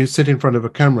when you sit in front of a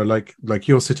camera, like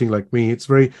you're sitting like me,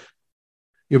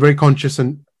 you're very conscious,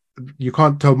 and you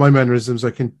can't tell my mannerisms.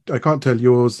 I can't tell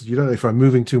yours. You don't know if I'm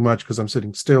moving too much because I'm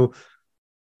sitting still.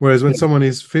 Whereas when someone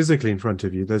is physically in front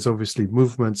of you, there's obviously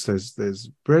movements. There's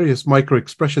various micro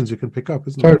expressions you can pick up,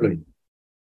 isn't there? Totally.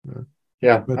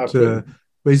 Yeah. But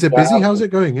is it busy? How's it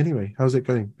going anyway? How's it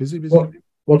going? Busy?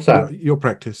 What's that? Your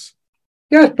practice?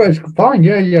 Yeah, it's fine.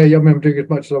 Yeah. I mean, I'm doing as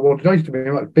much as I wanted. I used to be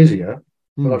much busier,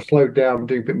 but I've slowed down,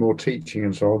 doing a bit more teaching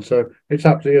and so on. So it's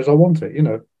absolutely as I want it.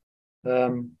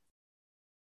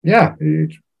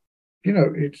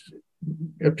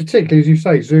 It's particularly as you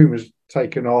say, Zoom has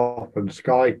taken off, and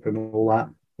Skype and all that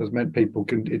has meant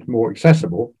it's more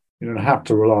accessible. You don't have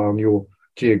to rely on your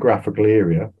geographical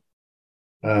area.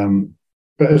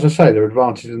 But as I say, there are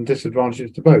advantages and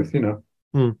disadvantages to both,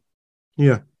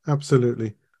 Yeah,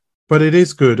 absolutely. But it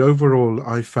is good. Overall,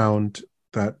 I found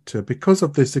that because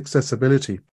of this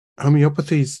accessibility,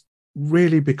 homeopathy is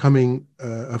really becoming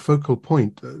a focal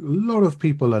point. A lot of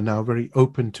people are now very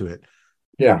open to it.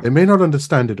 Yeah. They may not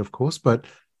understand it, of course, but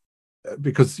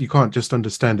because you can't just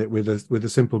understand it with a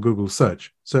simple Google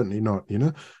search. Certainly not,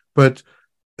 But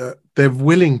they're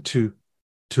willing to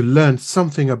learn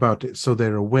something about it, so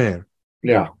they're aware.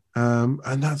 Yeah.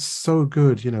 And that's so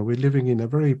good. We're living in a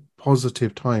very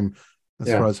positive time as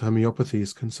far as homeopathy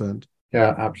is concerned.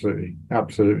 Yeah, absolutely.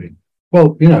 Absolutely.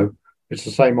 Well, it's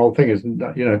the same old thing, isn't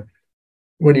that?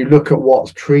 When you look at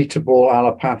what's treatable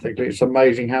allopathically, it's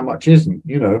amazing how much isn't,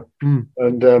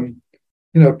 And,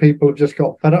 people have just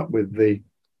got fed up with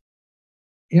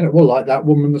like that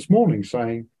woman this morning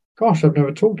saying, gosh, I've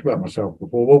never talked about myself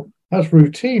before. Well, that's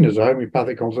routine as a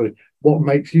homeopathic consultant. What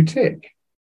makes you tick?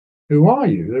 Who are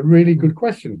you? They're really good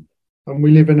questions. And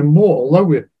we live in although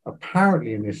we're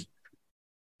apparently in this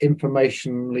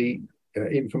information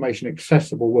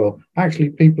accessible world, actually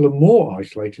people are more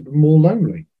isolated and more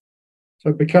lonely. So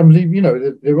it becomes,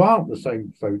 there aren't the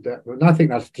same. And I think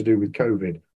that's to do with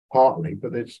COVID partly,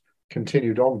 but it's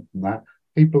continued on from that.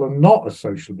 People are not as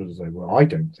sociable as they were, I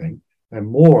don't think. They're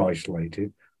more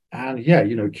isolated. And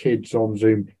kids on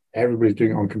Zoom, everybody's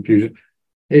doing it on computers.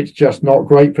 It's just not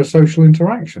great for social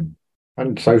interaction.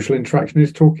 And social interaction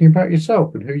is talking about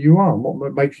yourself and who you are and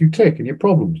what makes you tick and your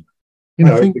problems.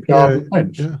 I think, the garden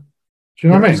fence. Yeah. Do you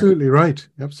know what I mean? Absolutely right.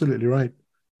 Absolutely right.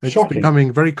 It's shocking.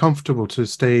 Becoming very comfortable to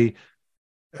stay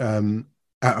at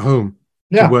home,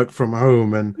 to work from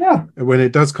home. And when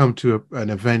it does come to an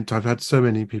event, I've had so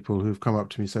many people who've come up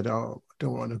to me and said, oh, I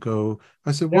don't want to go.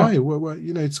 I said, why? Well,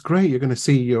 it's great. You're going to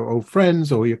see your old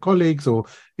friends or your colleagues, or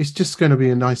it's just going to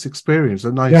be a nice experience,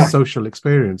 a nice social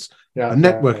experience, a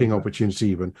networking opportunity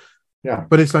even. Yeah.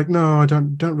 But it's like, no, I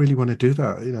don't really want to do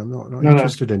that. I'm not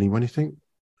interested in anything.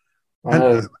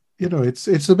 And,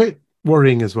 it's a bit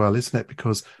worrying as well, isn't it?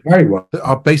 Because very well,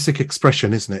 our basic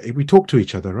expression, isn't it? We talk to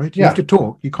each other, right? You Yeah. have to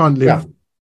talk. You can't live.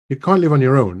 You can't live on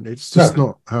your own. It's just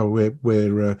not how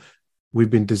we're we've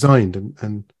been designed and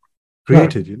No,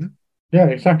 created, you know. yeah,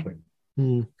 exactly.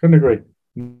 Couldn't agree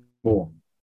more.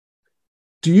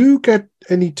 Do you get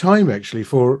any time actually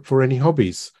for any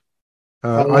hobbies?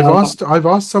 Uh, I've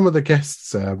asked some of the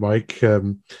guests, Mike,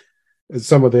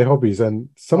 some of their hobbies, and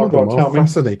some oh, of go them on, are tell me.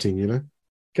 fascinating, you know.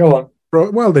 Go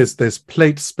on. Well, there's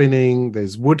plate spinning,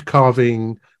 there's wood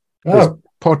carving, there's Oh,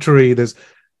 pottery, there's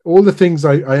all the things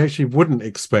I actually wouldn't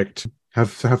expect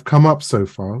have come up so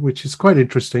far, which is quite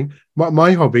interesting.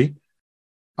 My hobby,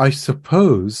 I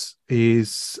suppose,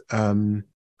 is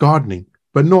gardening,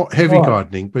 but not heavy all right.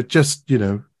 gardening, but just, you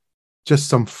know, just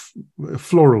some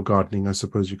floral gardening, I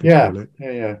suppose you could Yeah, call it.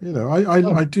 yeah, yeah. You know, I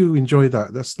Oh, do enjoy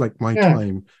that. That's like my yeah,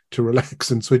 time to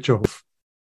relax and switch off.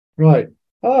 right.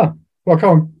 Ah, well, come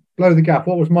on, blow the gap.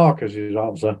 What was Marcus's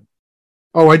answer?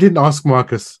 Oh, I didn't ask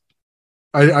Marcus.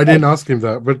 I Oh, didn't ask him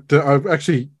that, but I've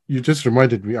actually, you just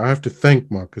reminded me. I have to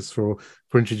thank Marcus for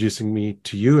introducing me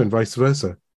to you and vice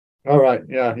versa. all right.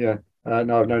 Yeah, yeah.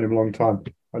 No, I've known him a long time.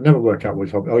 I've never worked out what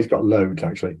his hobby. Oh, he's got loads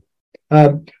actually.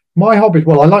 Um, my hobbies.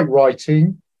 Well, I like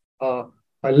writing. Uh,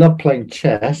 I love playing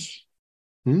chess.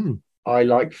 Mm, I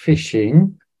like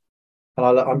fishing,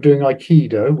 and I'm doing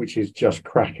Aikido, which is just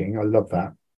cracking. I love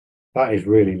that. That is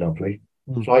really lovely.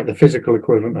 mm, It's like the physical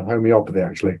equivalent of homeopathy,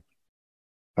 actually.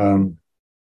 Um,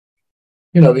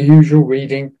 you know, the usual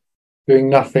reading, doing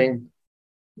nothing,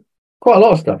 quite a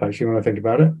lot of stuff actually when I think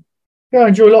about it. Yeah, I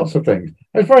enjoy lots of things.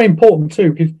 It's very important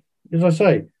too, because as I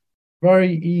say,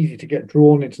 very easy to get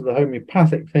drawn into the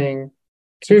homeopathic thing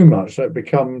too much, so it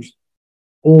becomes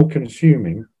all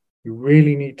consuming. You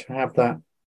really need to have that,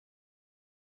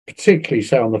 particularly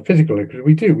say on the physical, because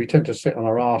we tend to sit on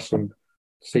our arse and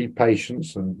see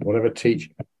patients and whatever teach.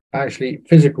 Actually,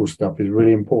 physical stuff is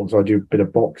really important. So I do a bit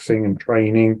of boxing and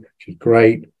training, which is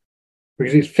great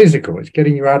because it's physical. It's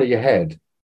getting you out of your head.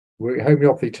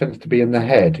 Homeopathy tends to be in the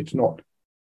head. It's not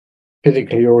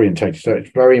physically orientated. So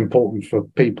it's very important for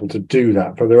people to do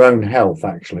that for their own health,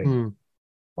 actually, mm.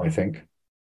 I think.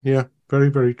 Yeah, very,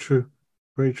 very true.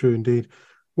 Very true indeed.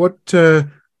 What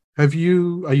have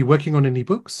you, are you working on any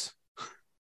books?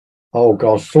 Oh,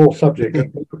 gosh, sore subject.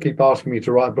 People keep asking me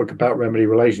to write a book about remedy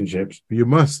relationships. You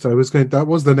must. I was going, that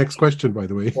was the next question, by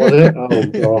the way. Was it? Oh,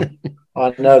 God.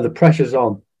 I know the pressure's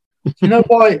on. Do you know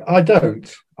why I don't?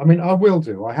 I mean, I will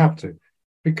do. I have to.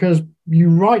 Because you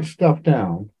write stuff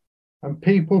down and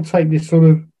people take this sort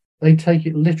of, they take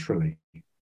it literally.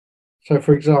 So,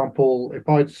 for example, if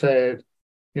I'd said,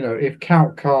 you know, if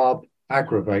calc carb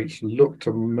aggravates, look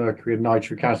to mercury and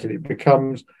nitric acid, it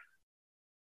becomes,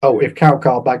 oh, if calc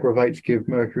carb aggravates, give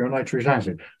mercury or nitric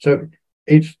acid. So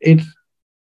it's it's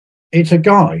it's a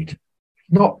guide,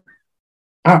 not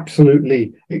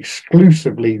absolutely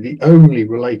exclusively the only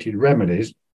related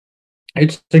remedies.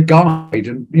 It's a guide.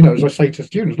 And, you know, as I say to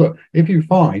students, look, if you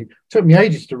find, it took me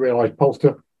ages to realize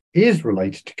Polster is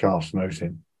related to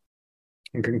carcinosin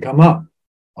and can come up.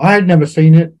 I had never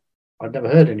seen it. I'd never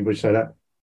heard anybody say that.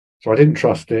 So I didn't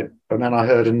trust it. And then I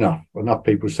heard enough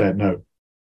people said, no,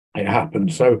 it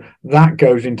happened. So that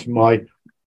goes into my,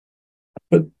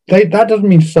 but that doesn't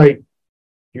mean to say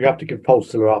you have to give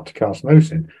Polster after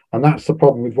carcinosin. And that's the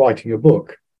problem with writing a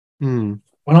book. Mm,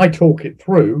 When I talk it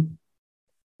through,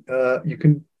 you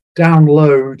can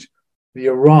download the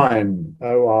Orion,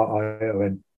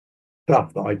 Orion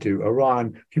stuff that I do.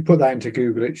 Orion, if you put that into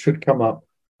Google, it should come up,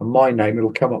 and my name,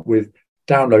 it'll come up with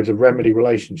downloads of remedy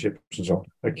relationships and so on,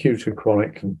 acute and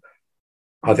chronic. And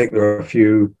I think there are a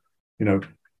few, you know,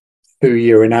 through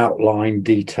year in outline,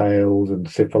 details, and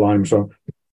syphiline and so on.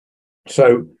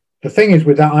 So the thing is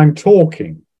with that, I'm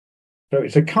talking. So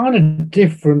it's a kind of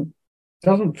different,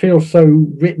 doesn't feel so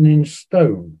written in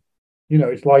stone. You know,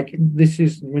 it's like this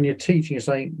is when you're teaching, you're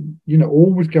saying, you know,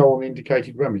 always go on the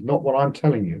indicated remedies, not what I'm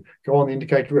telling you. Go on the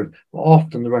indicated remedies. But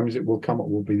often the remedies that will come up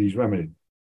will be these remedies.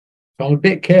 So I'm a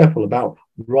bit careful about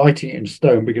writing it in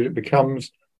stone because it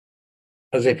becomes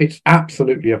as if it's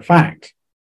absolutely a fact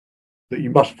that you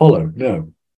must follow.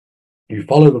 No, you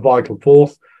follow the vital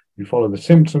force, you follow the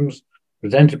symptoms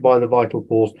presented by the vital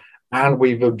force, and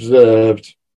we've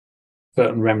observed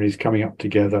certain remedies coming up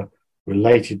together,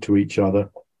 related to each other.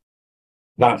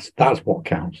 That's what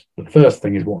counts. The first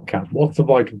thing is what counts. What's the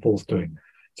vital force doing?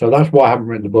 So that's why I haven't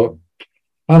written the book,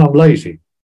 and I'm lazy.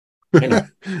 You know,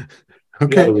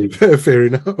 okay, fair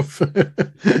enough.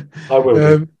 I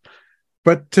will be.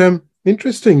 But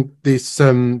interesting. These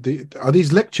are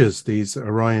these lectures? These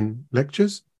Orion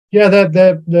lectures? Yeah,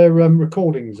 they're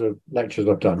recordings of lectures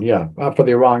I've done. Yeah, for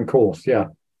the Orion course. Yeah,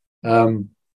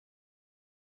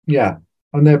 yeah,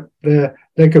 and they're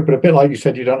good, but a bit like you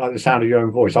said, you don't like the sound of your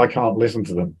own voice. I can't listen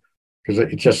to them because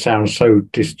it just sounds so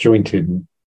disjointed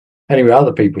Anyway,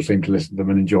 other people seem to listen to them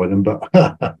and enjoy them, but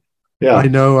I yeah.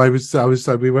 know.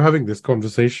 We were having this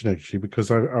conversation actually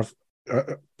because I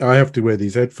have to wear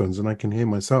these headphones and I can hear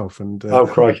myself, and Oh,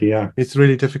 crikey, yeah. it's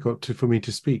really difficult for me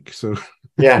to speak. So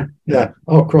Yeah, yeah.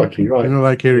 Oh, crikey, I right. don't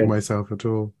like hearing Yeah, myself at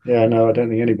all. yeah, no, I don't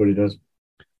think anybody does.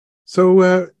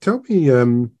 So tell me,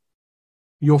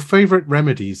 your favorite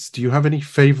remedies. Do you have any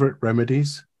favorite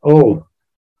remedies? Oh,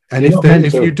 And you're not meant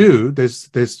if you to. do,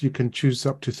 there's you can choose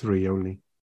up to three only.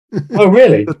 Oh,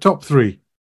 really? The top three.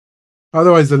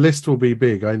 Otherwise, the list will be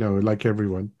big. I know, like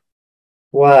everyone.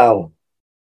 Wow.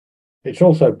 It's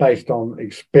also based on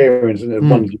experience and the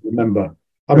ones Mm, you remember.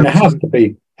 I mean, it has to absolutely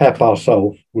be Hepar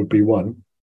Sulph would be one.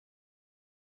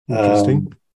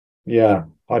 interesting. Yeah,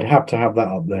 I'd have to have that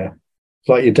up there. It's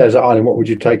like your desert island. What would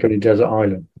you take on your desert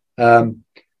island? Um,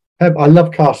 I love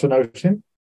carcinosin.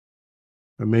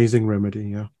 Amazing remedy.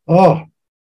 Yeah, Oh,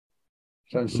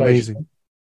 sensational. amazing.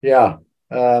 Yeah.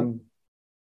 Um,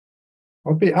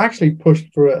 I'd be actually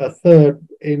pushed for a third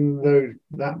in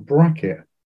that bracket.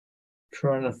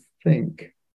 Trying to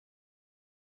think.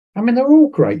 I mean, they're all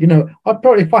great. I'd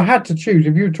probably, if I had to choose,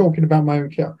 if you were talking about my own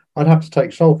kit, I'd have to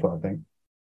take sulfur, I think.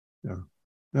 Yeah,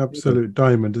 absolute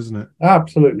diamond, isn't it?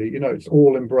 Absolutely. It's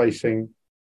all embracing,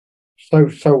 so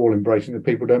all embracing that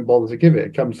people don't bother to give it.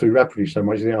 It comes through rapidly so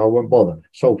much, you think, oh, I won't bother.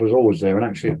 Sulfur's always there, and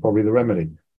actually, it's probably the remedy.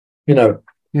 You know, but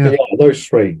Yeah. yeah, those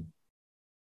three.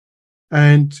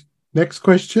 And next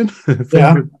question: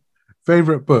 Yeah,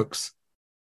 favorite books.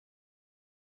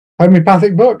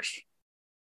 homeopathic books.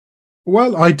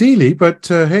 Well, ideally, but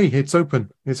hey, it's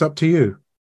open. It's up to you.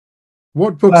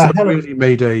 What books have Hell, really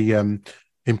made a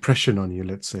impression on you?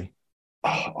 Let's say.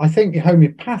 I think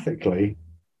homeopathically,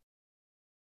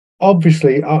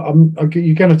 obviously,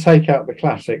 you're going to take out the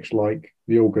classics like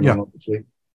the Yeah. organon, obviously.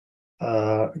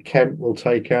 Kent will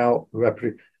take out the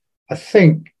repertory. I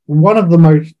think one of the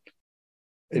most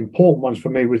important ones for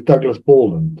me was Douglas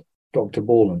Borland, Dr.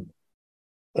 Borland,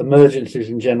 Emergencies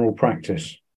in General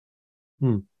Practice.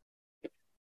 Hmm.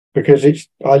 Because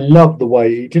I love the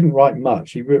way he didn't write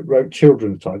much. He wrote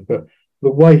children's type, but the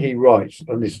way he writes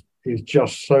and is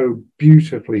just so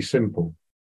beautifully simple,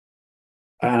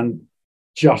 and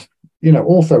just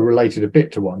also related a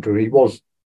bit to one.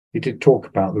 He did talk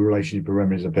about the relationship of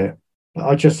remedies a bit. But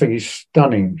I just think he's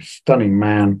stunning, stunning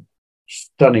man,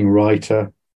 stunning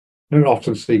writer. I don't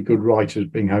often see good writers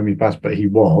being homeopaths, but he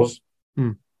was.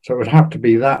 Hmm. So it would have to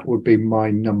be that would be my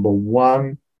number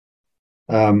one.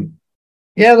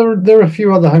 Yeah, there are a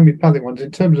few other homeopathic ones.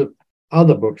 In terms of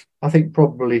other books, I think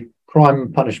probably Crime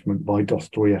and Punishment by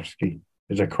Dostoevsky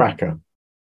is a cracker.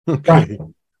 Okay. Cracker.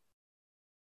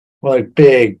 Well,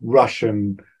 big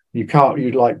Russian, you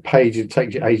like pages, it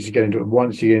takes you ages to get into it.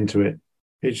 Once you get into it,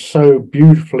 it's so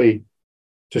beautifully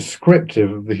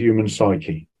descriptive of the human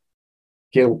psyche,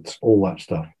 guilt, all that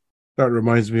stuff. That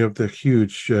reminds me of the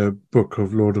huge book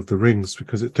of Lord of the Rings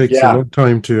because it takes a Yeah, long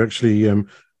time to actually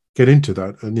get into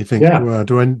that, and you think, yeah, well,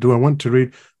 do I want to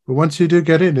read? But once you do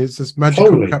get in, it's this magical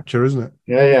totally. capture, isn't it?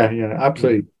 Yeah,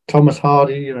 absolutely. Thomas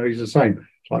Hardy, he's the same.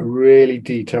 It's like really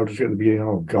detailed at the beginning.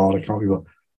 Oh God, I can't remember.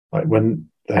 Like when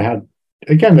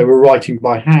they were writing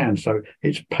by hand, so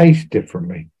it's paced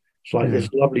differently. It's like Yeah. this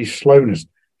lovely slowness.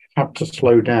 You have to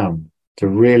slow down to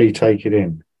really take it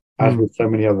in, as Mm. with so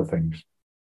many other things.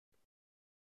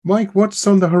 Mike, what's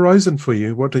on the horizon for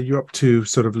you? What are you up to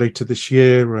sort of later this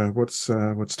year? What's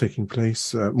taking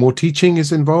place? More teaching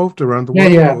is involved around the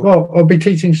world? Yeah. Or Well, I'll be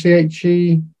teaching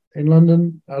CHE in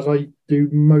London as I do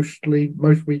most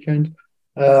weekends.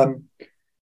 Um,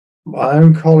 my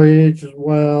own college as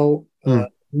well. Mm.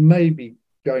 Maybe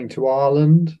going to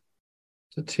Ireland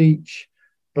to teach,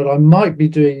 but I might be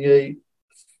doing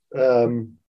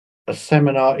a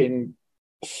seminar in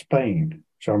Spain.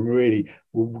 So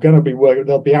we're going to be working.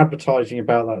 They'll be advertising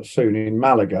about that soon in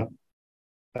Malaga,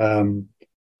 and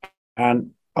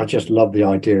I just love the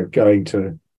idea of going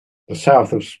to the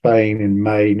south of Spain in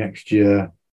May next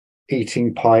year,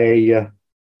 eating paella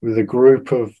with a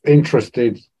group of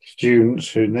interested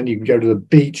students, and then you can go to the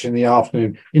beach in the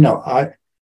afternoon. I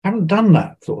haven't done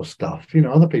that sort of stuff.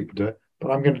 Other people do it,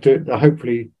 but I'm going to do it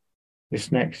hopefully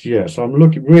this next year. So I'm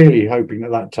really hoping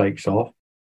that takes off.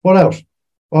 What else?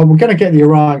 Well, we're going to get the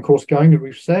Orion course going, as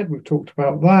we've said. We've talked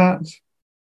about that.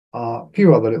 A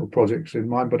few other little projects in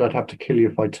mind, but I'd have to kill you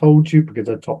if I told you because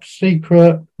they're top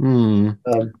secret. Mm.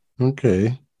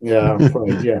 Okay. Yeah, I'm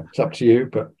afraid. Yeah, it's up to you,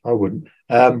 but I wouldn't.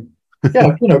 Yeah,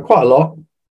 quite a lot.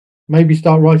 Maybe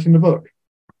start writing the book.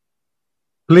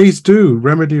 Please do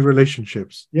remedy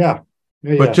relationships, Yeah,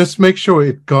 but yeah. just make sure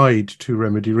it guide to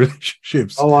remedy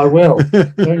relationships. Oh, I will.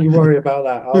 Don't you worry about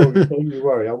that. Oh, don't you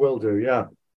worry. I will do. Yeah,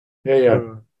 yeah.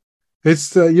 Uh,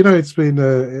 It's it's been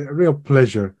a real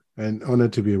pleasure and honor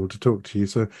to be able to talk to you.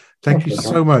 So thank you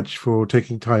so much for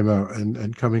taking time out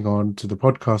and coming on to the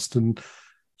podcast and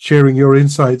sharing your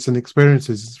insights and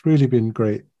experiences. It's really been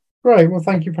great. Great. Well,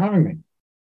 thank you for having me.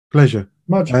 Pleasure.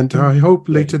 Much. And I hope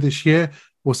later this year,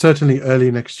 or certainly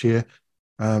early next year,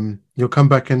 you'll come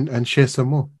back and share some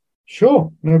more.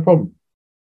 Sure, no problem.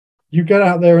 You get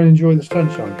out there and enjoy the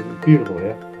sunshine because it's beautiful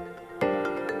here.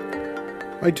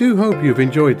 I do hope you've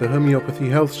enjoyed the Homeopathy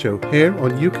Health Show here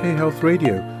on UK Health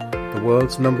Radio, the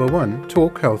world's #1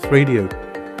 talk health radio.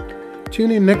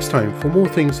 Tune in next time for more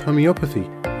things homeopathy,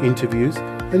 interviews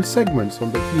and segments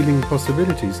on the healing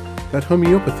possibilities that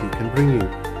homeopathy can bring you.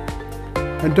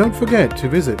 And don't forget to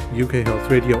visit UK Health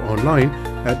Radio online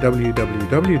at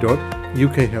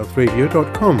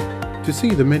www.ukhealthradio.com to see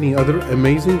the many other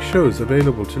amazing shows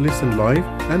available to listen live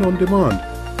and on demand.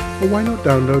 Or why not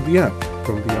download the app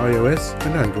from the iOS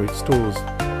and Android stores.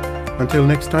 Until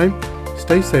next time,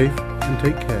 stay safe and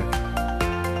take care.